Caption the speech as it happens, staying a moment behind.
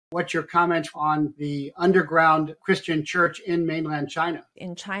What's your comment on the underground Christian church in mainland China?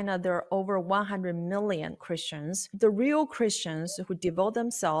 In China, there are over 100 million Christians. The real Christians who devote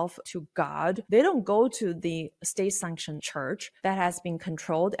themselves to God, they don't go to the state-sanctioned church that has been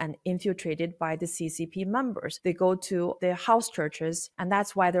controlled and infiltrated by the CCP members. They go to the house churches, and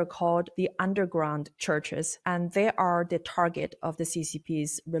that's why they're called the underground churches. And they are the target of the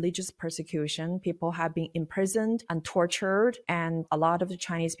CCP's religious persecution. People have been imprisoned and tortured, and a lot of the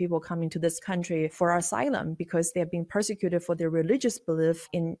Chinese people come into this country for asylum because they have been persecuted for their religious belief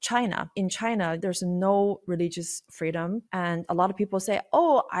in China. In China, there's no religious freedom. And a lot of people say,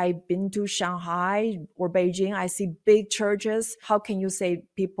 oh, I've been to Shanghai or Beijing. I see big churches. How can you say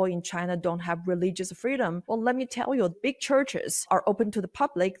people in China don't have religious freedom? Well, let me tell you, big churches are open to the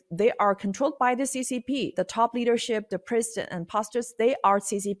public. They are controlled by the CCP. The top leadership, the priests and pastors, they are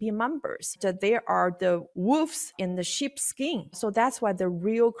CCP members. They are the wolves in the sheep's skin. So that's why the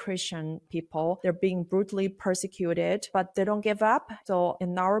real Christian people, they're being brutally persecuted, but they don't give up. So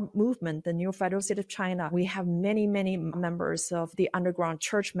in our movement, the New Federal State of China, we have many members of the underground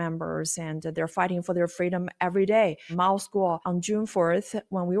church members, and they're fighting for their freedom every day. Mao School on June 4th,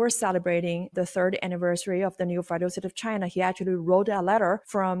 when we were celebrating the 3rd anniversary of the New Federal State of China, he actually wrote a letter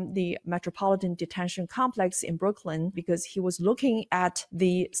from the Metropolitan Detention Complex in Brooklyn because he was looking at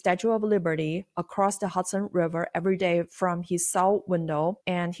the Statue of Liberty across the Hudson River every day from his cell window.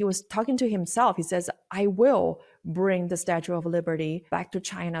 And he was talking to himself. He says, I will bring the Statue of Liberty back to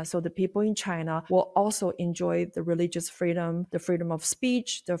China so the people in China will also enjoy the religious freedom, the freedom of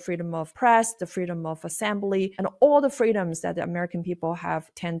speech, the freedom of press, the freedom of assembly, and all the freedoms that the American people have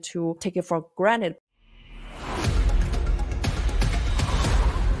tend to take it for granted.